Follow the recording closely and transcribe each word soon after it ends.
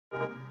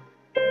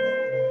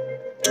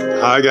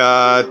Hi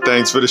God,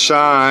 thanks for the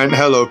shine.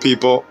 Hello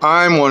people,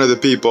 I'm one of the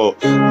people.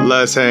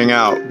 Let's hang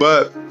out.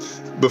 But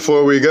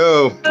before we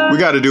go, we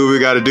got to do what we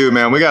got to do,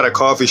 man. We got a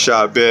coffee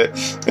shop bit,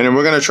 and then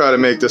we're going to try to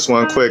make this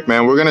one quick,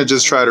 man. We're going to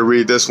just try to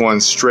read this one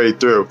straight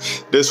through.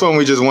 This one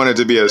we just wanted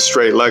to be a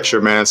straight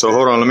lecture, man. So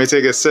hold on, let me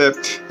take a sip,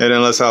 and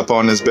then let's hop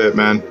on this bit,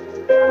 man.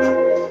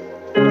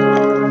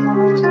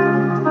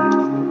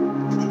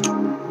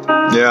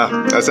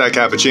 Yeah, that's that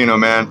cappuccino,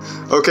 man.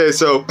 Okay,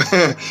 so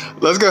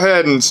let's go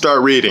ahead and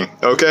start reading,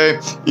 okay?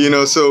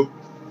 So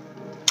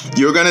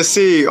you're going to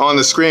see on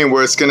the screen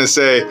where it's going to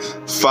say,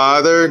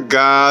 Father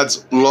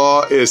God's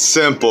law is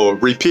simple.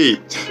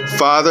 Repeat,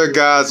 Father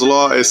God's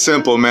law is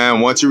simple,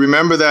 man. Once you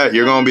remember that,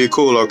 you're going to be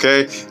cool,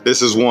 okay?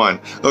 This is one.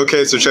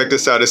 Okay, so check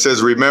this out. It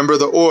says, remember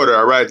the order,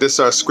 all right? This is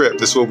our script.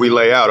 This is what we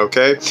lay out,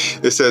 okay?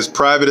 It says,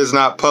 private is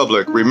not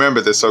public.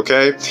 Remember this,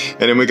 okay? And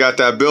then we got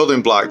that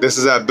building block. This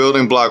is that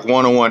building block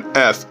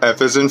 101F.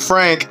 F is in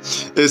Frank.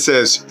 It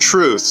says,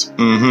 truth.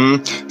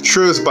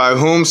 Truth by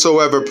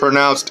whomsoever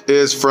pronounced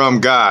is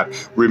from God.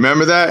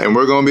 Remember that, and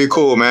we're going to be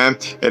cool, man.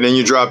 And then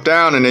you drop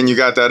down, and then you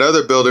got that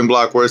other building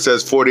block where it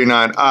says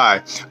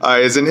 49I. I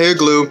is an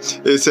igloo.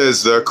 It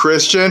says the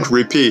Christian,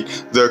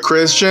 repeat. The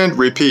Christian,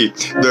 repeat.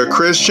 The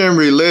Christian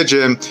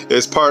religion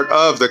is part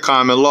of the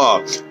common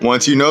law.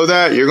 Once you know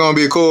that, you're going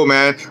to be cool,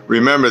 man.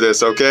 Remember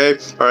this, okay?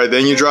 All right,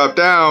 then you drop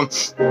down,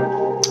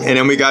 and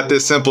then we got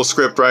this simple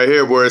script right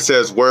here where it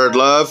says word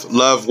love,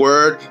 love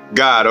word,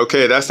 God.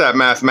 Okay, that's that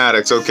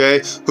mathematics,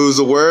 okay? Who's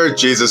the word?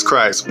 Jesus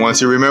Christ.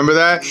 Once you remember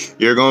that,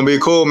 you're going to be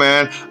cool,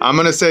 man. I'm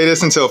going to say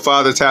this until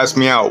Father taps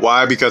me out.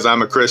 Why? Because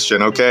I'm a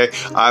Christian, okay?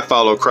 I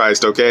follow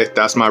Christ, okay?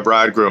 That's my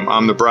bridegroom.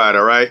 I'm the bride,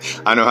 all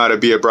right? I know how to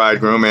be a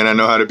bridegroom, and I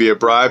know how to be a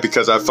bride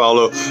because I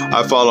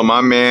follow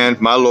my man,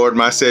 my Lord,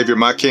 my Savior,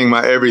 my King,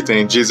 my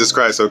everything, Jesus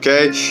Christ,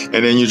 okay?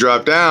 And then you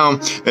drop down,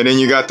 and then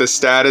you got the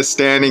status,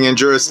 standing, and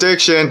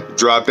jurisdiction.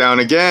 Drop down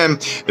again,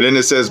 and then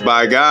it says,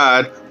 by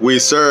God, we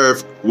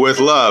serve with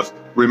love.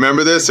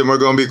 Remember this, and we're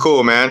going to be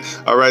cool, man.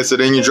 All right, so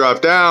then you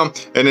drop down,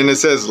 and then it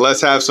says,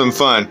 let's have some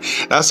fun.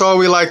 That's all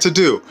we like to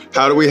do.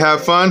 How do we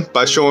have fun?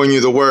 By showing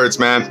you the words,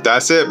 man.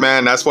 That's it,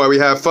 man. That's why we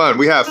have fun.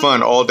 We have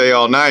fun all day,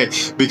 all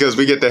night, because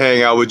we get to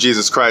hang out with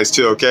Jesus Christ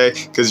too, okay?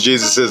 Because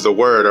Jesus is the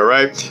word, all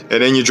right?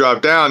 And then you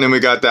drop down, and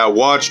we got that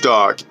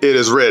watchdog. It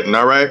is written,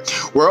 all right?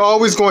 We're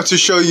always going to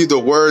show you the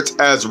words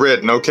as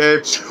written,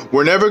 okay?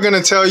 We're never going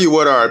to tell you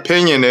what our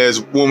opinion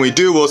is. When we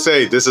do, we'll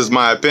say, this is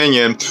my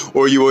opinion,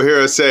 or you will hear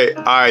us say,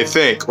 I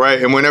think.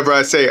 Right? And whenever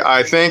I say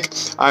I think,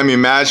 I'm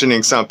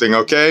imagining something,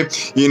 okay?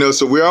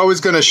 So we're always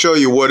going to show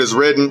you what is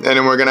written, and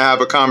then we're going to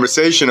have a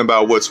conversation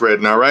about what's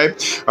written, all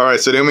right? All right,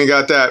 so then we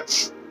got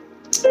that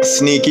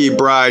sneaky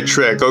bride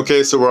trick,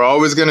 okay? So we're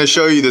always going to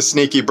show you the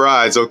sneaky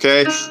brides,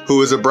 okay?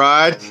 Who is a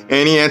bride?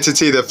 Any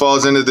entity that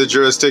falls into the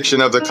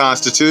jurisdiction of the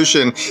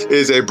Constitution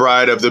is a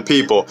bride of the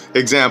people.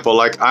 Example,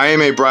 like I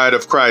am a bride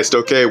of Christ,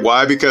 okay?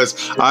 Why?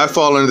 Because I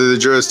fall under the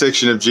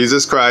jurisdiction of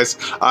Jesus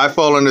Christ. I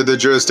fall under the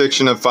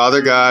jurisdiction of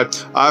Father God.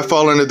 I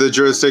fall under the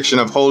jurisdiction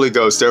of Holy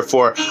Ghost.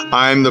 Therefore,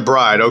 I'm the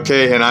bride,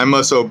 okay? And I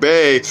must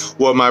obey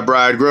what my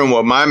bridegroom,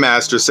 what my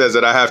master says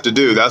that I have to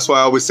do. That's why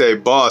I always say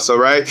boss, all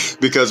right?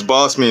 Because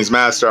boss means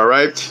master, all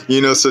right?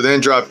 So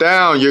then drop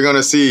down, you're going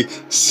to see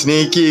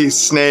sneaky,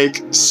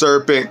 snake,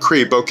 serpent,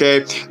 creep, okay?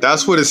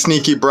 That's what a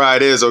sneaky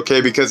bride is,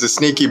 okay? Because a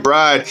sneaky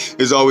bride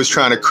is always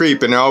trying to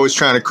creep, and they're always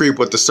trying to creep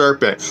with the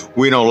serpent.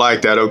 We don't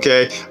like that,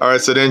 okay? All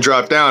right, so then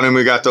drop down, and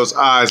we got those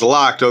eyes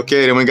locked,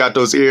 okay? Then we got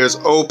those ears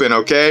open,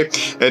 okay?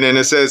 And then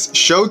it says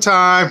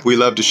showtime. We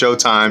love to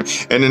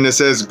showtime. And then it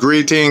says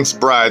greetings,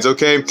 brides,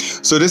 okay?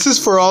 So this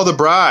is for all the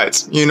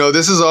brides.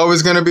 This is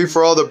always going to be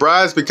for all the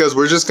brides because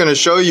we're just going to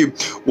show you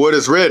what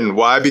is written.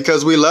 Why?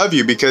 Because we love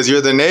you, because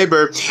you're the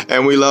neighbor,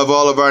 and we love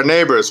all of our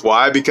neighbors.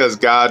 Why? Because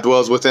God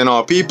dwells within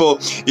all people,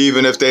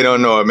 even if they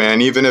don't know it,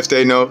 man. Even if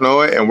they don't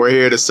know it, and we're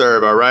here to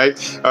serve, all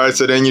right? All right,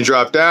 so then you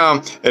drop down,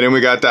 and then we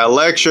got that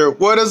lecture.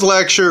 What is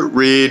lecture?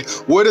 Read.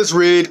 What is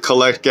read?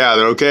 Collect,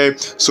 gather, okay?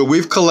 So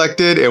we've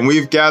collected, and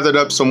we've gathered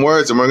up some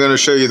words, and we're going to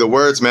show you the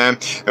words, man.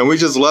 And we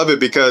just love it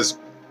because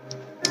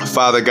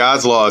Father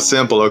God's law is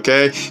simple,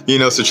 okay?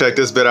 So check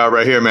this bit out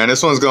right here, man.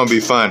 This one's gonna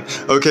be fun.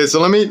 Okay, so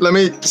let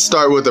me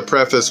start with the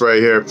preface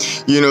right here.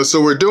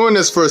 So we're doing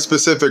this for a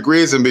specific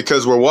reason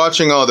because we're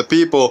watching all the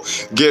people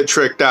get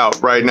tricked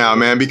out right now,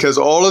 man. Because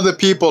all of the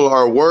people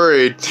are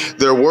worried.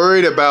 They're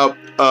worried about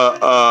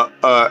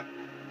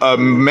a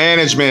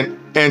management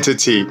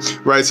entity,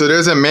 right? So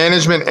there's a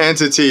management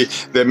entity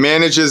that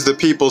manages the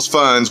people's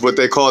funds, what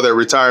they call their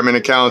retirement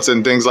accounts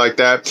and things like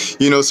that.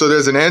 So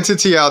there's an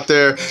entity out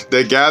there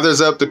that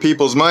gathers up the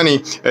people's money,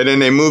 and then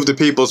they move the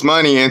people's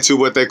money into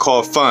what they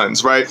call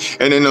funds, right?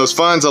 And then those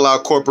funds allow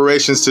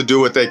corporations to do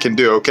what they can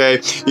do, okay?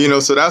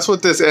 So that's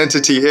what this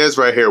entity is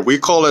right here. We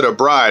call it a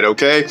bride,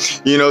 okay?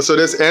 So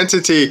this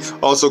entity,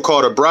 also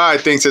called a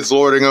bride, thinks it's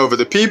lording over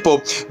the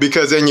people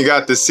because then you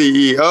got the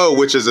CEO,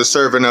 which is a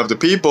servant of the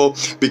people,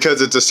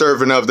 because it's a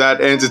servant of that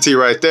entity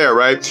right there,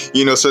 right?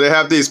 So they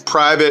have these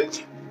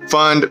private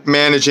fund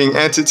managing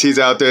entities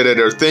out there that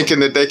are thinking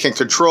that they can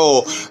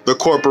control the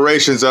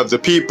corporations of the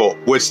people,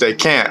 which they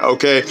can't,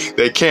 okay?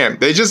 They can't.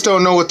 They just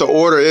don't know what the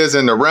order is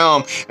in the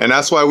realm, and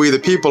that's why we the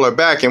people are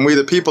back, and we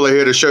the people are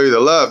here to show you the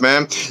love,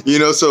 man. You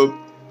know, so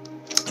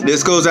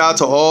this goes out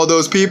to all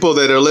those people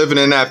that are living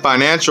in that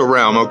financial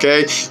realm,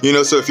 okay? You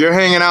know, so if you're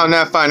hanging out in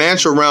that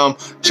financial realm,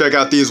 check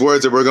out these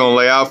words that we're going to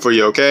lay out for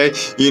you, okay?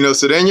 You know,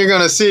 so then you're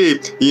going to see,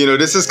 you know,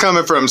 this is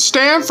coming from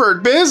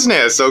Stanford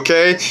Business,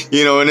 okay?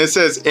 You know, and it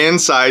says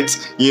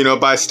Insights, you know,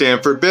 by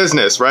Stanford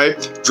Business,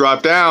 right?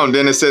 Drop down,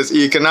 then it says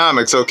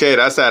Economics, okay?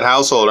 That's that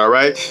household, all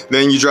right?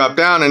 Then you drop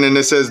down, and then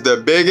it says the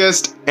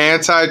biggest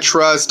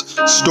antitrust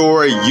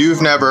story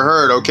you've never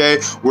heard, okay?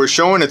 We're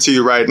showing it to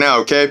you right now,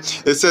 okay?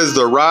 It says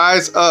the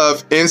rise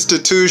of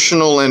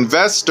institutional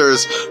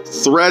investors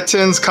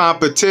threatens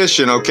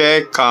competition,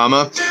 okay,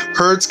 comma,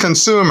 hurts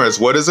consumers.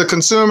 What is a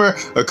consumer?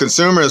 A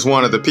consumer is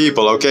one of the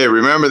people, okay?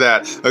 Remember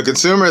that. A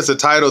consumer is a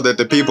title that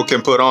the people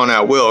can put on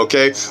at will,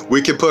 okay?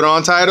 We can put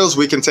on titles,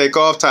 we can take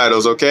off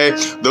titles, okay?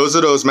 Those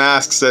are those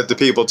masks that the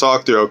people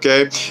talk through,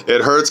 okay?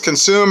 It hurts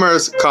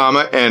consumers,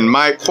 comma, and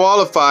might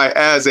qualify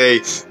as a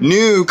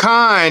new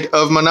kind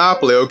of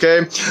monopoly,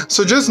 okay?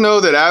 So just know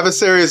that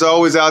adversary is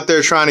always out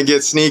there trying to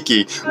get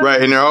sneaky,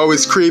 right? And they're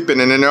always creeping,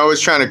 and then they're always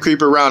trying to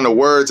creep around the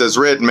words as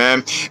written,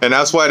 man. And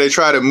that's why they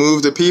try to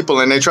move the people,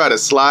 and they try to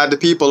slide the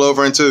people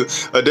over into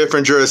a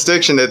different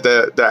jurisdiction that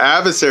the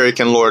adversary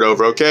can lord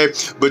over, okay?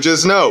 But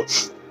just know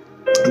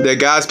that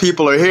God's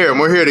people are here, and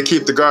we're here to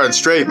keep the garden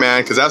straight,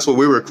 man, because that's what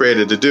we were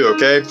created to do,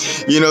 okay?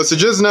 You know, so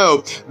just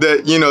know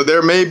that, you know,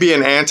 there may be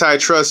an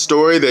antitrust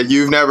story that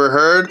you've never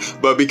heard,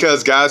 but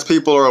because God's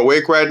people are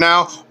awake right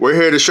now, we're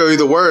here to show you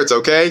the words,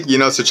 okay? You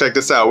know, so check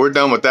this out. We're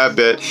done with that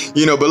bit,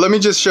 you know, but let me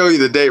just show you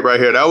the date right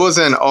here. That was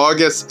in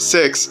August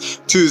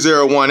 6,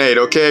 2018,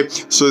 okay?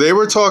 So they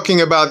were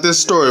talking about this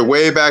story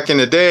way back in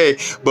the day,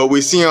 but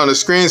we see on the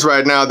screens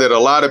right now that a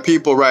lot of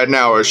people right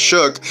now are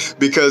shook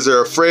because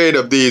they're afraid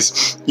of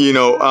these, you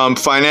know,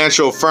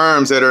 financial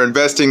firms that are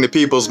investing the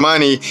people's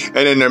money, and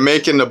then they're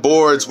making the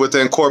boards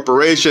within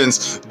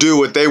corporations do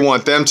what they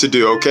want them to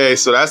do, okay?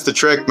 So that's the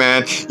trick,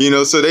 man. You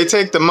know, so they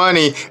take the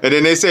money, and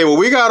then they say, well,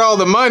 we got all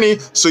the money,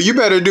 so you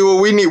better do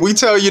what we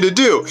tell you to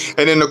do.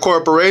 And then the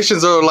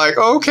corporations are like,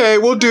 okay,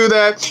 we'll do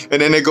that.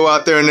 And then they go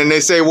out there, and then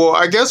they say, well,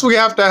 I guess we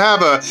have to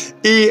have a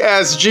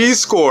ESG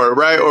score,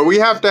 right? Or we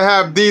have to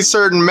have these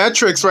certain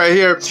metrics right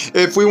here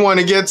if we want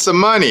to get some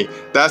money.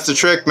 That's the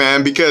trick,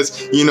 man,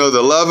 because, you know,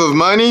 the love of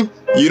money,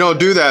 you don't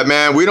do that,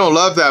 man. We don't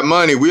love that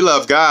money. We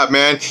love God,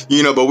 man.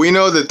 You know, but we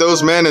know that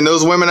those men and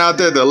those women out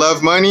there that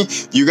love money,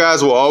 you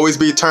guys will always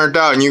be turned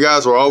out, and you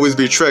guys will always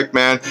be tricked,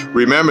 man.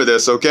 Remember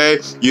this, okay?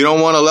 You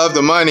don't want to love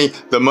the money.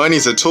 The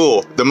money's a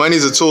tool. The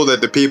money's a tool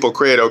that the people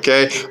create,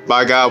 okay?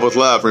 By God with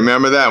love.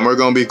 Remember that, and we're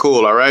going to be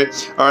cool, all right?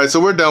 All right, so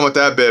we're done with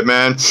that bit,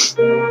 man.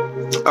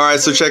 All right,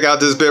 so check out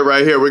this bit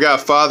right here. We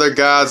got Father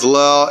God's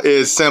law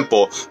is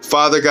simple.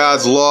 Father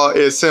God's law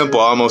is simple.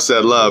 I almost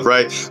said love,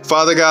 right?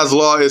 Father God's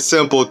law is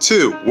simple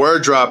too.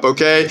 Word drop,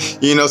 okay?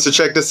 You know, so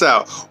check this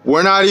out.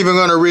 We're not even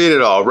going to read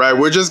it all, right?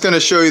 We're just going to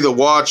show you the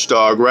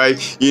watchdog,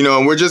 right? You know,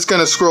 and we're just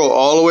going to scroll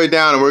all the way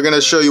down, and we're going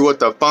to show you what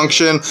the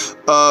function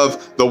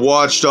of the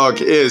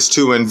watchdog is: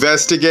 to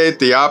investigate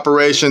the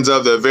operations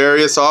of the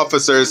various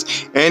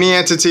officers, any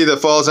entity that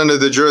falls under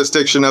the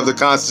jurisdiction of the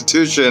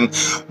Constitution.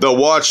 The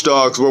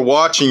watchdogs, we're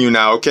watching you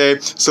now, okay?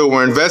 So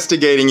we're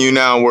investigating you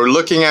now. We're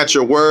looking at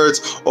your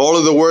words, all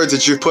of the words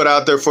that you've put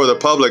out there for the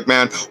public,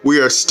 man. We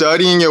are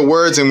studying your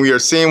words, and we are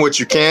seeing what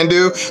you can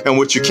do and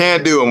what you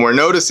can't do, and we're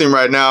noticing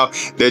right now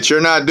that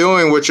you're not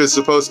doing what you're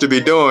supposed to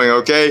be doing,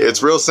 okay?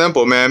 It's real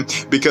simple, man,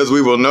 because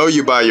we will know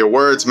you by your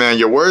words, man.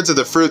 Your words are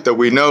the fruit that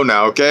we know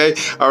now, okay?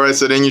 All right,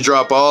 so then you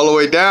drop all the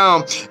way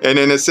down, and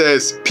then it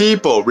says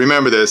people.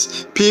 Remember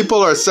this. People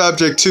are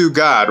subject to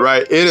God,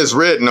 right? It is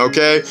written,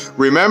 okay?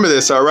 Remember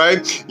this, all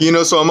right? You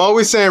know, so I'm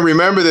always saying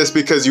remember this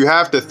because you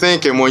have to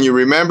think, and when you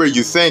remember,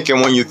 you think,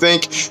 and when you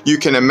think, you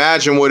can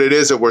imagine what it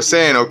is that we're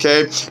saying,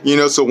 okay? You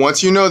know, so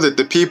once you know that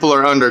the people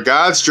are under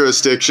God's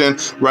jurisdiction,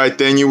 right,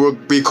 then you will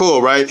be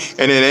cool, right?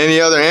 And then any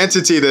other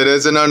entity that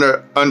isn't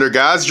under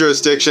God's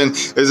jurisdiction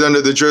is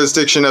under the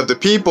jurisdiction of the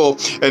people,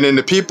 and then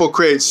the people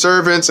create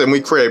servants, and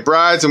we create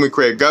brides, and we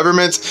create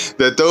governments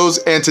that those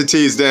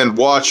entities then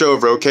watch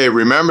over, okay?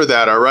 Remember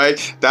that, all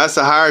right? That's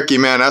the hierarchy,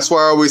 man. That's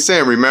why I'm always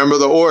saying remember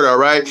the order, all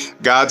right?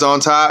 God's on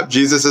top,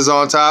 Jesus is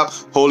on top,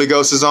 Holy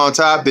Ghost is on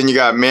top, then you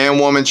got man,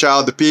 woman,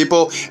 child, the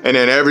people, and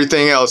then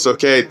everything else,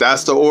 okay?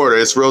 That's the order.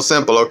 It's real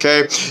simple,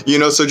 okay? You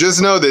know, so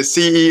just know that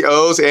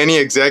CEOs, any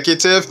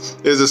executive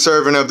is a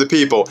servant of the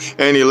people.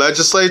 Any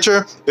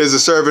legislature is a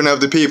servant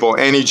of the people.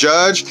 Any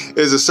judge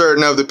is a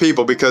servant of the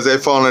people because they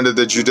fall under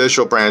the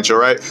judicial branch, all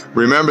right?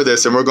 Remember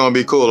this, and we're going to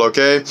be cool,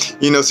 okay?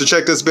 You know, so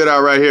check this bit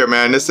out right here,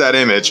 man. This is that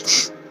image.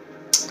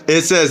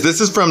 It says,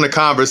 this is from the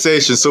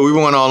conversation, so we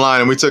went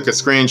online and we took a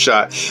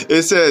screenshot.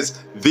 It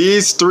says,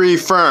 these three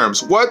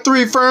firms. What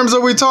three firms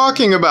are we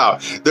talking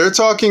about? They're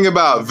talking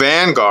about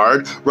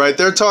Vanguard, right?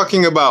 They're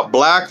talking about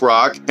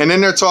BlackRock, and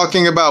then they're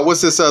talking about,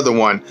 what's this other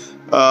one?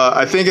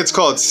 I think it's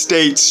called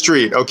State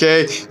Street,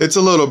 okay? It's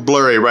a little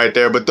blurry right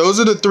there, but those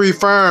are the three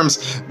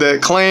firms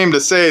that claim to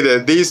say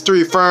that these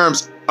three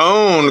firms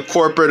own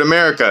corporate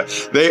America.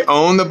 They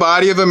own the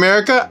body of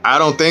America? I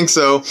don't think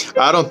so.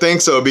 I don't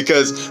think so,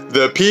 because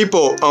the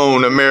people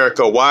own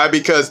America. Why?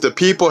 Because the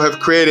people have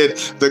created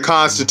the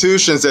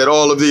constitutions that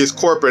all of these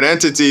corporate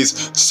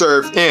entities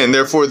serve in.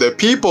 Therefore, the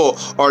people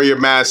are your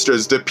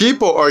masters. The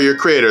people are your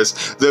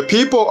creators. The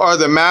people are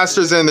the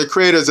masters and the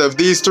creators of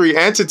these three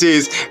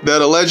entities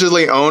that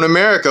allegedly own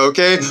America,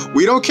 okay?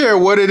 We don't care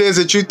what it is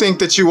that you think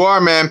that you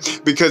are, man,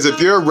 because if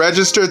you're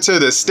registered to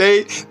the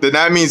state, then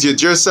that means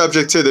you're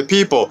subject to the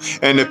people.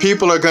 And the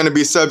people are going to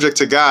be subject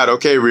to God,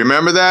 okay?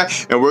 Remember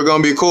that? And we're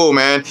going to be cool,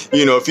 man.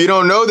 You know, if you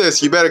don't know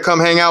this, you better come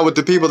hang out with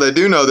the people that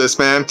do know this,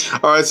 man.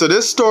 All right, so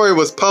this story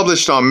was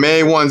published on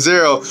May 10,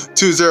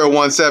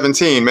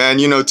 2017, man.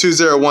 You know,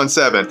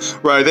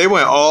 2017, right? They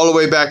went all the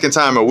way back in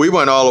time, or we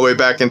went all the way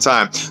back in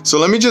time. So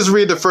let me just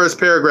read the first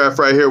paragraph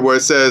right here where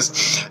it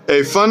says,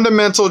 a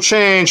fundamental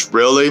change,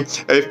 really?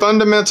 A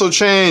fundamental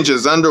change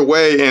is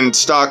underway in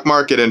stock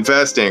market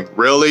investing,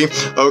 really?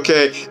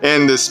 Okay,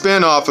 and the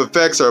spin-off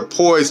effects are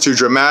poised to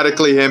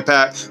dramatically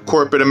impact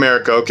corporate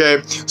America,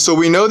 okay? So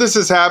we know this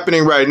is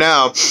happening right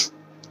now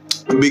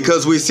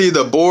because we see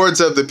the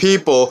boards of the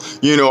people,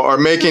 you know, are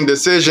making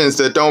decisions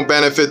that don't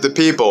benefit the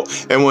people.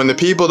 And when the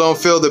people don't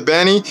feel the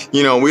Benny,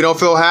 you know, we don't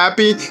feel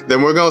happy,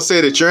 then we're going to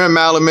say that you're in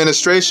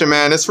maladministration,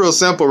 man. It's real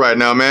simple right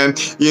now, man.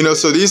 You know,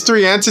 so these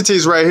three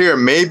entities right here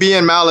may be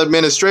in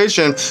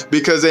maladministration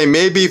because they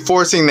may be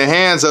forcing the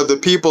hands of the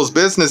people's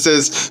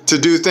businesses to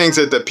do things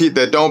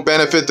that don't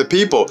benefit the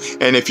people.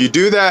 And if you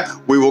do that,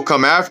 we will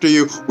come after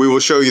you. We will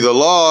show you the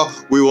law.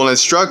 We will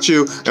instruct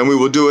you, and we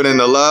will do it in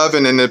the love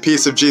and in the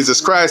peace of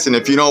Jesus Christ.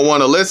 And if you don't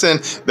want to listen,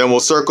 then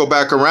we'll circle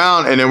back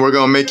around, and then we're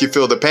going to make you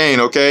feel the pain,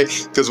 okay?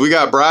 Because we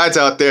got brides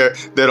out there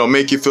that'll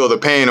make you feel the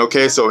pain,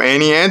 okay? So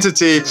any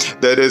entity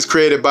that is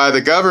created by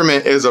the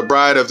government is a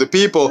bride of the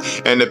people,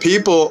 and the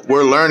people,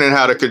 we're learning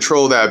how to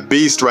control that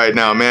beast right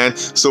now, man.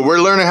 So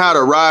we're learning how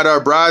to ride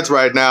our brides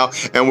right now,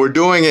 and we're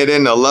doing it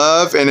in the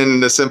love and in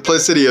the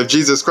simplicity of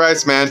Jesus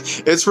Christ, man.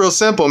 It's real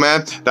simple,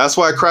 man. That's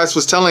why Christ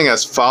was telling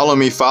us, follow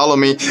me,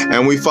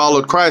 and we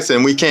followed Christ,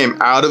 and we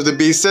came out of the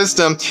beast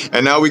system,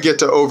 and now we get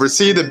to oversee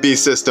the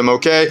beast system,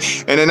 okay?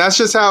 And then that's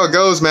just how it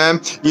goes,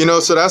 man. You know,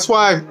 so that's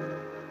why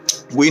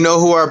we know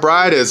who our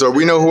bride is, or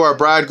we know who our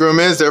bridegroom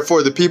is.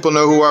 Therefore, the people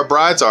know who our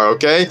brides are,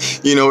 okay?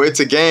 You know, it's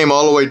a game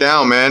all the way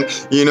down, man.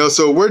 You know,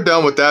 so we're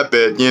done with that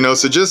bit, you know?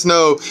 So just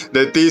know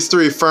that these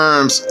three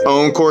firms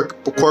own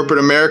corporate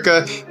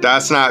America.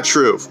 That's not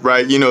true,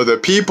 right? You know, the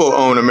people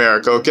own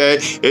America, okay?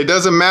 It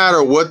doesn't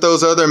matter what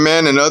those other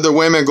men and other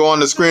women go on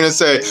the screen and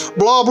say,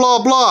 blah,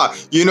 blah, blah.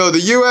 You know,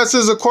 the U.S.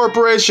 is a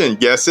corporation.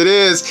 Yes, it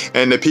is.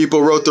 And the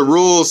people wrote the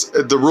rules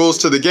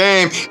to the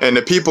game, and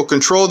the people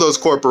control those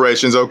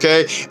corporations,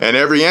 okay?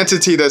 And every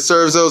entity that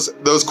serves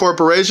those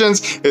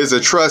corporations is a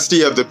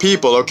trustee of the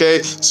people,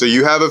 okay? So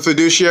you have a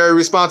fiduciary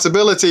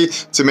responsibility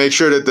to make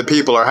sure that the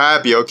people are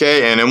happy,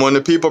 okay? And then when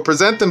the people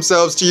present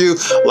themselves to you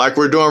like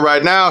we're doing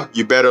right now,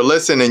 you better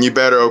listen and you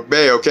better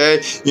obey,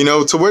 okay? You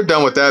know, so we're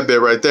done with that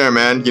bit right there,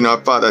 man. You know, I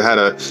thought I had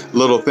a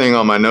little thing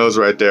on my nose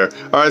right there.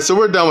 All right, so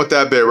we're done with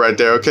that bit right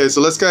there, okay?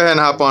 So let's go ahead and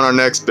hop on our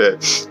next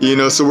bit. You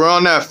know, so we're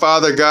on that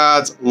Father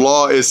God's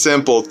law is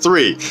simple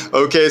 3,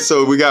 okay?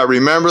 So we got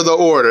remember the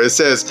order. It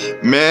says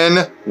men,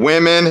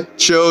 women,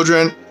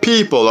 children,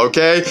 people,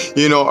 okay,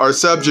 you know, are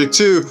subject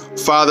to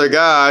Father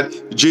God,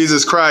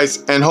 Jesus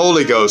Christ, and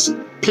Holy Ghost.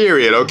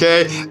 Period,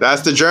 okay?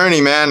 That's the journey,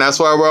 man. That's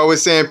why we're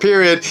always saying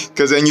period,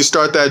 because then you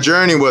start that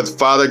journey with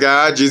Father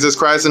God, Jesus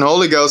Christ, and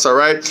Holy Ghost, all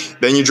right?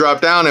 Then you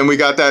drop down and we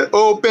got that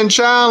open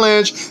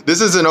challenge.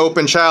 This is an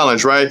open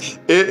challenge, right?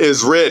 It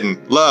is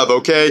written. Love,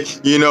 okay?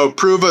 You know,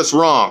 prove us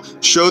wrong.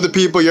 Show the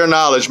people your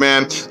knowledge,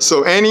 man.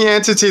 So any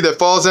entity that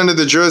falls under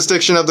the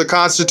jurisdiction of the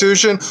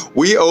Constitution,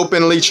 we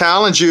openly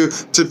challenge you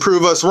to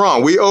prove us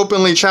wrong. We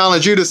openly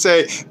challenge you to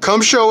say,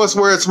 come show us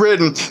where it's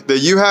written that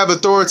you have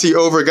authority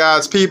over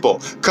God's people.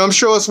 Come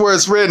show us where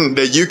it's written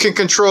that you can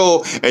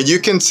control and you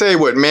can say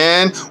what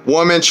man,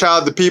 woman,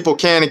 child, the people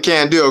can and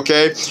can't do,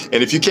 okay?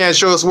 And if you can't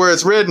show us where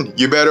it's written,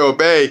 you better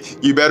obey.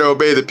 You better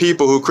obey the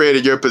people who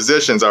created your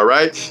positions, all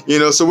right? You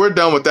know, so we're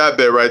done with that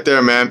bit right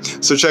there, man.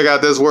 So check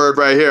out this word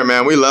right here,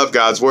 man. We love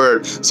God's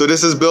word. So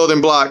this is building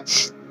block.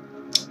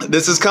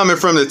 This is coming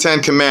from the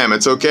 10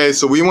 Commandments, okay?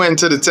 So we went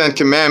into the 10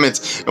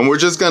 Commandments, and we're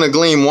just going to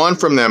glean one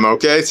from them,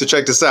 okay? So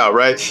check this out,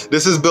 right?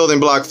 This is building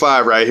block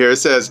 5 right here. It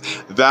says,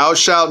 thou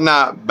shalt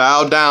not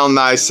bow down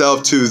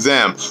thyself to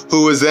them.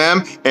 Who is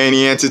them?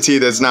 Any entity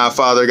that's not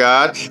Father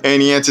God,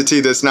 any entity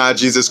that's not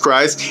Jesus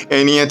Christ,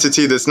 any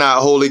entity that's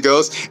not Holy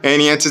Ghost,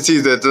 any entity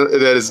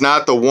that is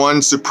not the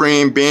one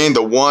supreme being,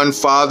 the one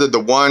Father, the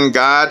one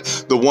God,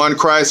 the one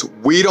Christ.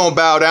 We don't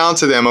bow down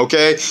to them,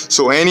 okay?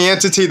 So any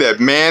entity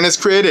that man has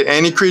created,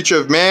 any creature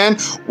of man,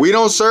 we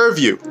don't serve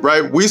you,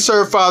 right? We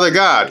serve Father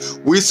God.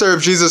 We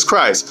serve Jesus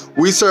Christ.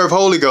 We serve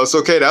Holy Ghost,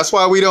 okay? That's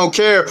why we don't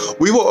care.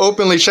 We will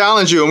openly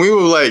challenge you, and we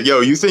will be like,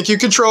 yo, you think you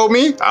control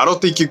me? I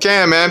don't think you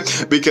can, man,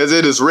 because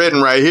it is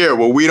written right here.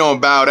 Well, we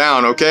don't bow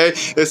down, okay?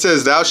 It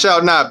says, thou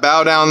shalt not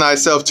bow down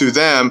thyself to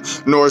them,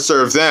 nor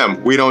serve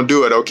them. We don't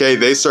do it, okay?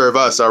 They serve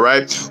us, all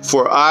right?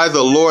 For I,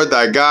 the Lord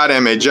thy God,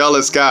 am a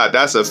jealous God.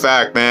 That's a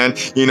fact, man.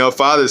 You know,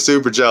 Father's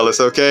super jealous,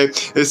 okay?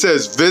 It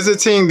says,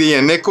 visiting the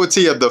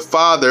iniquity of the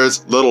fathers,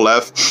 little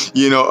f,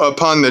 you know,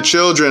 upon the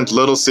children,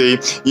 little c,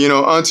 you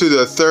know, unto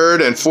the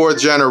third and fourth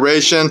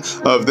generation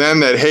of them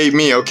that hate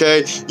me,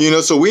 okay? You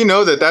know, so we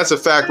know that that's a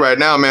fact right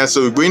now, man.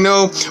 So we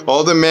know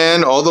all the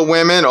men, all the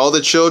women, all the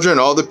children,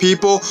 all the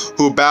people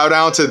who bow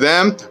down to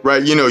them,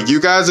 right? You know,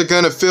 you guys are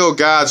going to feel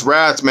God's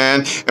wrath,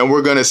 man, and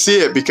we're going to see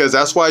it, because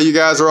that's why you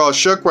guys are all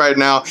shook right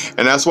now,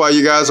 and that's why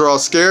you guys are all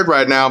scared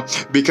right now,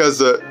 because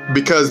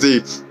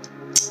the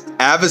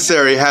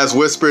adversary has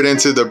whispered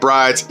into the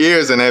bride's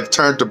ears and have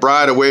turned the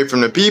bride away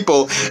from the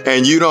people.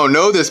 And you don't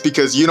know this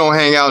because you don't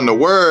hang out in the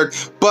word,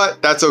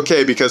 but that's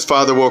okay, because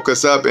Father woke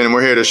us up and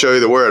we're here to show you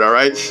the word, all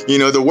right? You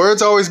know, the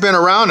word's always been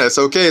around us,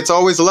 okay? It's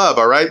always love,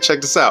 all right? Check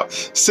this out.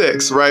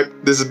 6, right?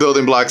 This is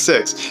building block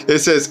 6. It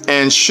says,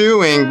 and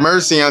shewing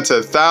mercy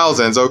unto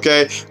thousands,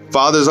 okay?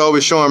 Father's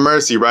always showing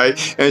mercy,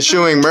 right? And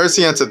showing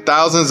mercy unto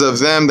thousands of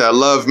them that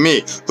love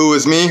me. Who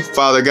is me?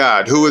 Father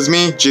God. Who is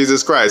me?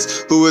 Jesus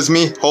Christ. Who is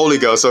me? Holy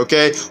Ghost,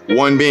 okay?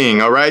 One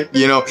being, all right?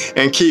 You know,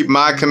 and keep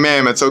my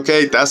commandments,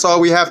 okay? That's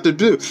all we have to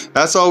do.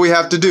 That's all we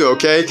have to do,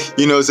 okay?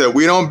 You know, so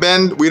we don't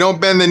bend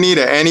the knee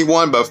to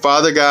anyone but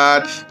Father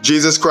God,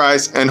 Jesus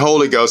Christ, and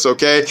Holy Ghost,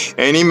 okay?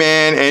 Any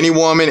man, any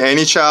woman,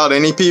 any child,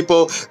 any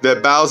people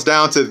that bows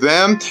down to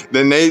them,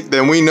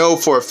 then we know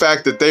for a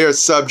fact that they are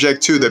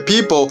subject to the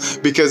people,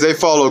 because they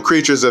follow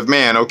creatures of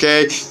man,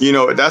 okay? You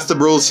know, that's the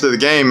rules to the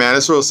game, man.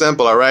 It's real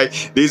simple, all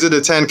right? These are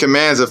the 10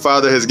 commands that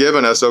Father has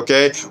given us,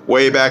 okay?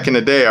 Way back in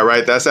the day, all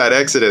right? That's that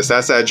Exodus.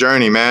 That's that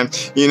journey, man.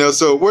 You know,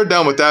 so we're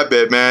done with that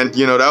bit, man.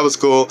 You know, that was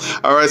cool.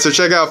 All right, so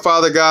check out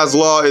Father God's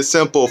law is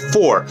simple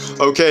 4.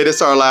 Okay, this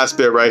is our last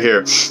bit right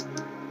here.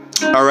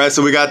 All right,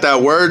 so we got that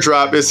word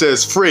drop. It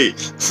says free.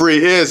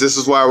 Free is, this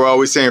is why we're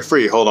always saying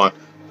free. Hold on.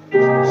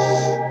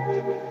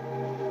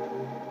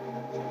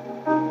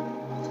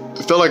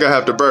 I feel like I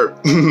have to burp.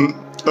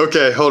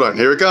 Okay, hold on.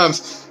 Here it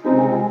comes.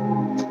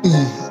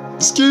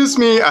 Excuse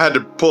me. I had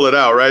to pull it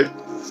out, right?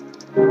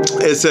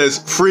 It says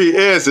free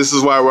is, this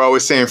is why we're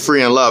always saying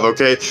free in love,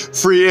 okay?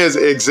 Free is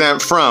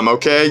exempt from,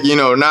 okay? You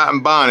know, not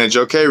in bondage,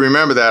 okay?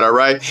 Remember that, all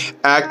right?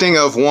 Acting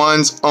of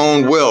one's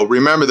own will.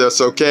 Remember this,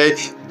 okay?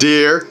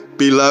 Dear,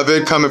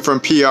 beloved, coming from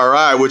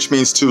PRI, which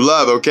means to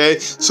love, okay?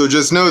 So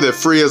just know that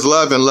free is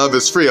love and love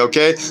is free,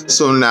 okay?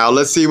 So now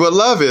let's see what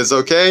love is,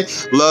 okay?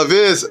 Love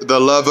is the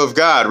love of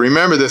God.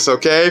 Remember this,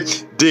 okay?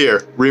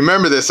 Dear,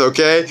 remember this,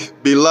 okay?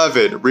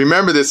 Beloved,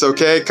 remember this,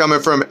 okay? Coming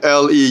from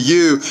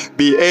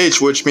L-E-U-B-H,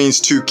 which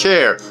means to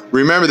care.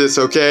 Remember this,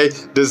 okay?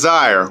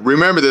 Desire,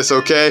 remember this,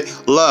 okay?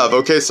 Love,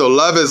 okay? So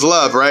love is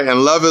love, right?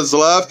 And love is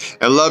love,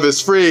 and love is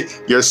free.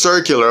 You're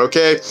circular,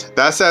 okay?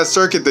 That's that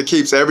circuit that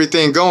keeps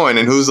everything going.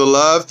 And who's the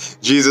love?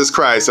 Jesus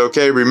Christ,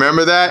 okay?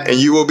 Remember that, and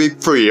you will be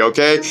free,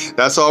 okay?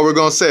 That's all we're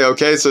going to say,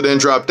 okay? So then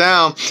drop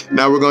down.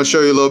 Now we're going to show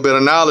you a little bit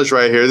of knowledge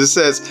right here. This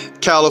says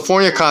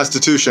California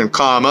Constitution,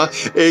 comma,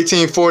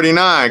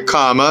 1849,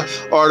 comma,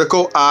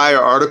 Article I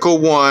or Article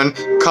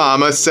 1,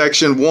 comma,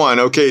 Section 1.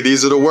 Okay,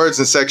 these are the words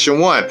in Section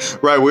 1,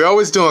 right? We're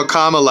always doing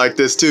comma like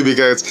this too,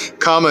 because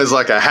comma is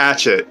like a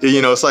hatchet.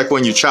 You know, it's like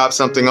when you chop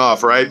something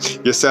off, right?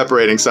 You're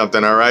separating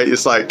something, all right?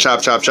 It's like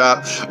chop, chop,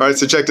 chop. All right,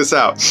 so check this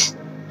out.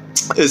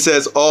 It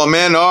says all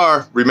men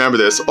are, remember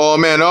this, all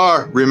men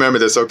are, remember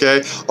this,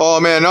 okay? All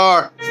men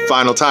are,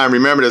 final time,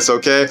 remember this,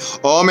 okay?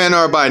 All men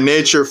are by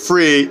nature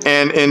free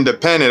and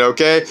independent,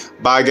 okay?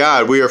 By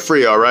God, we are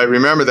free, all right?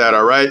 Remember that,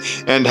 all right?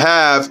 And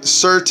have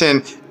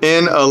certain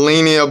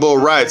inalienable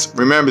rights.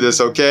 Remember this,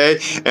 okay?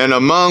 And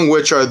among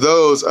which are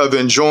those of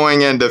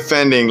enjoying and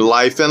defending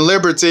life and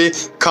liberty,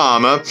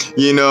 comma,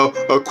 you know,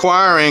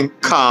 acquiring,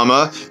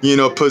 comma, you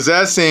know,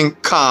 possessing,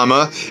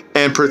 comma,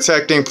 and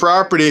protecting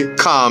property,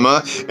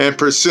 comma, and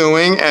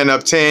pursuing and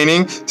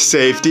obtaining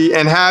safety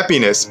and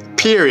happiness.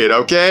 Period,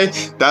 okay?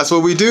 That's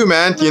what we do,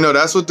 man. You know,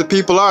 that's what the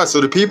people are.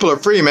 So the people are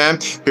free, man.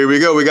 Here we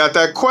go. We got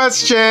that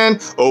question.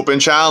 Open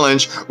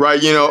challenge,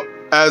 right? You know,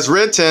 as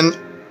written,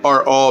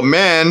 are all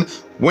men,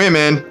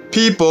 women,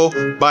 people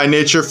by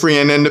nature free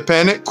and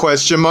independent?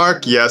 Question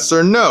mark, yes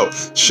or no?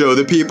 Show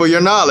the people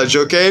your knowledge,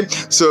 okay?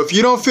 So if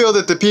you don't feel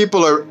that the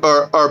people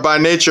are by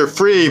nature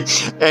free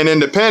and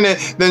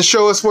independent, then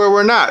show us where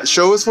we're not.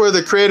 Show us where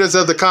the creators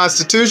of the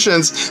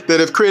constitutions that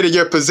have created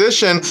your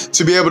position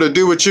to be able to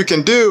do what you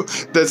can do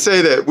that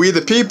say that we the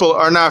people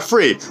are not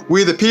free.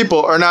 We the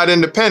people are not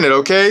independent,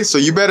 okay? So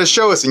you better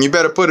show us, and you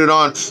better put it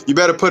on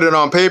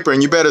paper,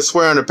 and you better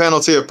swear under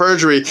penalty of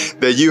perjury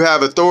that you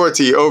have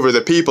authority over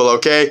the people,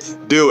 okay?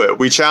 Do it. do it.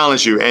 We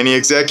challenge you. Any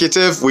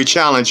executive, we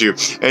challenge you.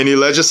 Any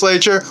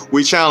legislature,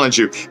 we challenge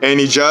you.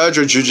 Any judge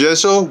or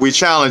judicial, we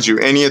challenge you.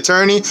 Any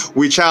attorney,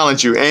 we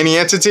challenge you. Any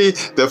entity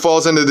that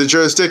falls under the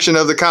jurisdiction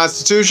of the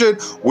Constitution,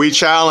 we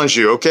challenge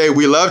you, okay?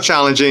 We love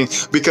challenging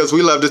because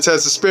we love to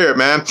test the spirit,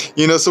 man.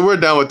 You know, so we're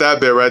done with that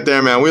bit right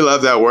there, man. We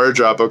love that word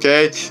drop,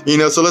 okay? You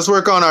know, so let's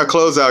work on our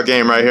closeout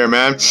game right here,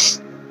 man.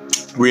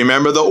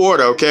 Remember the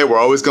order, okay? We're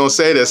always going to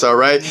say this, all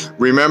right?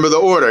 Remember the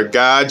order.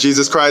 God,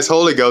 Jesus Christ,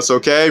 Holy Ghost,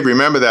 okay?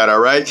 Remember that, all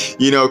right?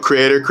 You know,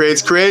 Creator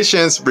creates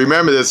creations.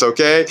 Remember this,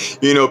 okay?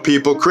 You know,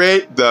 people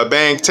create the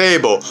bank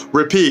table.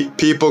 Repeat,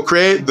 people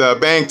create the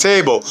bank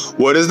table.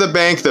 What is the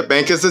bank? The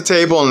bank is the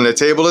table, and the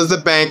table is the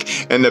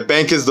bank, and the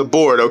bank is the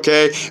board,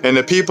 okay? And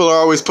the people are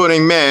always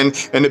putting men,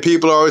 and the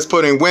people are always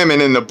putting women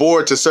in the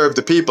board to serve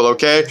the people,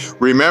 okay?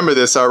 Remember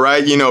this, all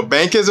right? You know,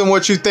 bank isn't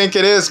what you think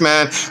it is,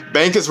 man.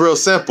 Bank is real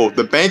simple.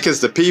 The bank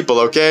is the people,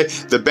 okay?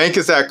 The bank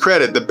is at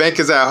credit. The bank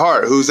is at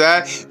heart. Who's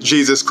that?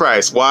 Jesus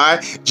Christ. Why?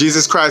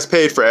 Jesus Christ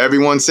paid for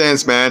everyone's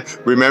sins, man.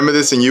 Remember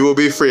this and you will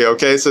be free,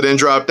 okay? So then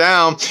drop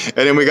down,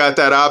 and then we got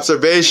that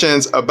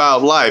observations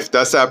about life.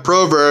 That's that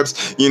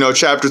Proverbs, you know,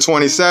 chapter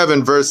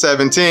 27, verse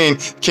 17,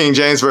 King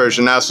James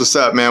Version. That's what's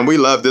up, man. We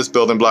love this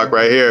building block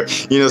right here.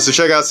 You know, so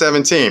check out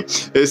 17.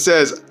 It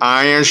says,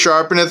 iron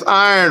sharpeneth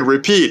iron.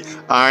 Repeat,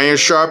 iron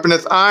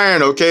sharpeneth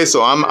iron, okay?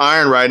 So I'm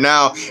iron right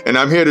now, and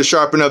I'm here to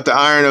sharpen up the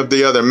iron of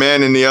the other men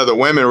and the other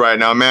women right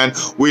now, man.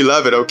 We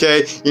love it,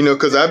 okay? You know,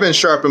 because I've been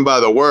sharpened by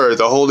the word,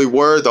 the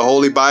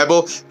Holy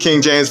Bible,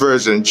 King James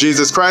Version.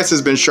 Jesus Christ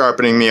has been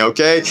sharpening me,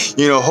 okay?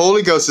 You know,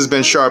 Holy Ghost has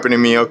been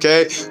sharpening me,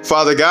 okay?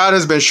 Father God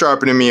has been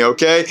sharpening me,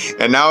 okay?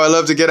 And now I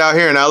love to get out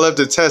here and I love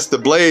to test the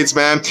blades,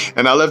 man.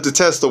 And I love to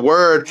test the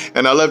word,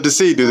 and I love to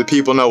see, do the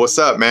people know what's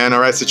up, man?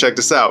 All right, so check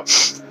this out.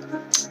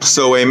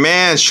 So a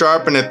man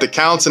sharpeneth the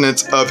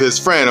countenance of his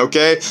friend,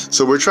 okay?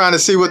 So we're trying to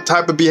see what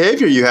type of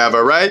behavior you have,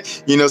 all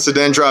right? You know, so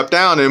then drop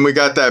down, and we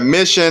got that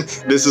mission.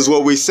 This is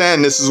what we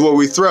send. This is what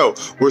we throw.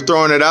 We're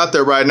throwing it out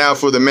there right now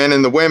for the men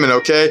and the women,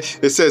 okay?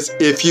 It says,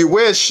 if you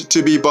wish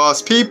to be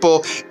boss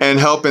people and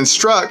help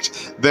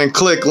instruct, then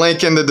click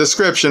link in the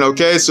description,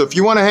 okay? So if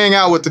you want to hang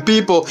out with the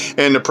people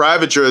in the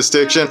private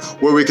jurisdiction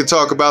where we can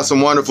talk about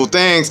some wonderful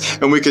things,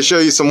 and we can show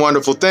you some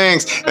wonderful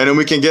things, and then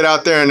we can get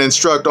out there and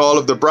instruct all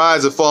of the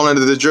brides that fall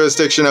into the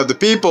jurisdiction of the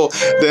people,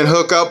 then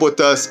hook up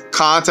with us,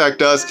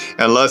 contact us,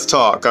 and let's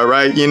talk, all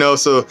right? You know,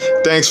 so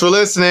thanks for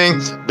listening.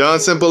 Done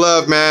Simple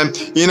Love, man.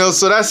 You know,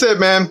 so that's it,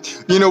 man.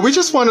 You know, we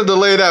just wanted to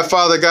lay that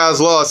Father God's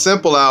law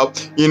simple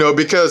out, you know,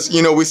 because,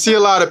 you know, we see a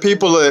lot of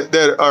people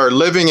that are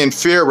living in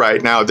fear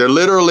right now. They're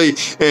literally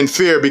in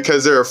fear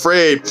because they're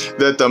afraid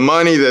that the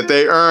money that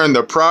they earn,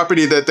 the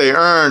property that they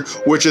earn,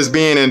 which is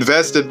being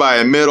invested by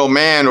a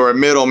middleman or a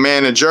middle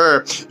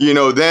manager, you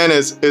know, then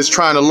is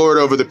trying to lord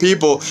over the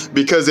people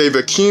because they've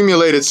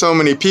accumulated so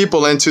many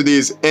people into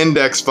these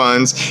index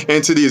funds,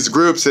 into these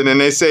groups, and then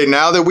they say,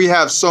 now that we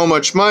have so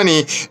much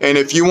money, and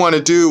if you want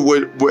to do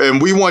what,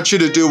 and we want you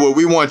to do what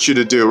we want you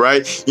to do,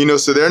 right? You know,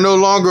 so they're no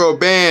longer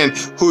obeying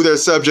who they're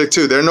subject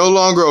to. They're no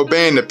longer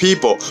obeying the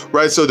people,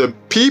 right? So the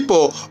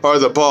people are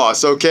the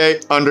boss,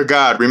 okay? Under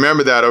God.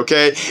 Remember that,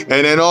 okay?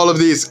 And then all of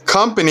these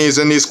companies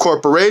and these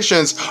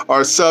corporations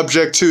are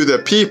subject to the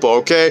people,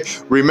 okay?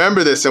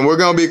 Remember this, and we're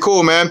going to be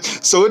cool, man.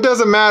 So it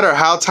doesn't matter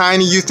how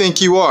tiny you think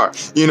you are.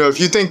 You know, if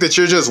you think that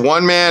you're just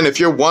one man, if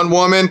you're one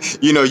woman,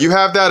 you know, you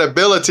have that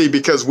ability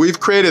because we've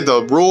created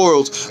the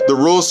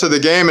rules to the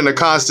game in the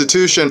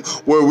Constitution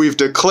where we've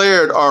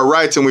declared our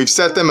rights and we've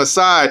set them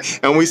aside,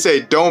 and we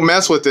say, don't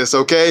mess with this,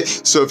 okay?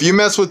 So if you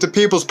mess with the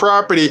people's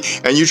property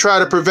and you try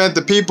to prevent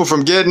the people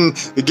from getting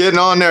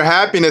on their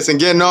happiness and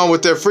getting on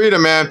with their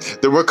freedom, man,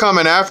 then we're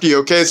coming after you,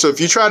 okay? So if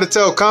you try to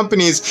tell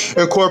companies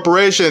and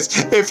corporations,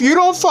 if you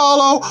don't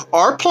follow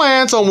our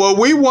plans on what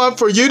we want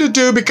for you to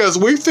do because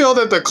we feel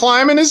that the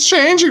climate is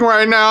changing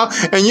right now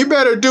and you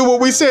better do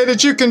what we say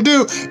that you can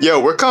do, yo,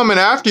 we're coming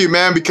after you,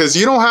 man, because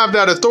you don't have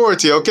that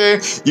authority, okay?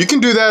 You can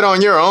do that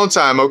on your own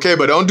time, okay?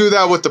 But don't do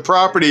that with the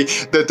property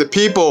that the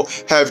people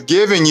have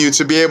given you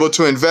to be able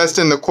to invest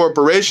in the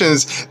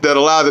corporations that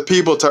allow the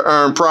people to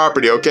earn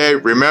property, okay?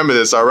 Remember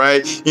this, all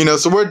right? You know,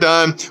 so we're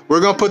done.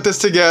 We're going to put this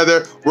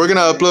together. We're going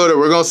to upload it.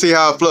 We're going to see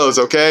how it flows,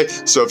 okay?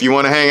 So if you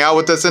want to hang out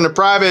with us in the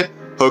private,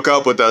 hook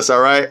up with us,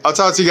 all right? I'll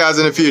talk to you guys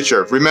in the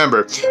future.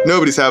 Remember,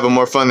 nobody's having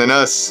more fun than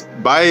us.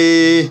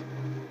 Bye.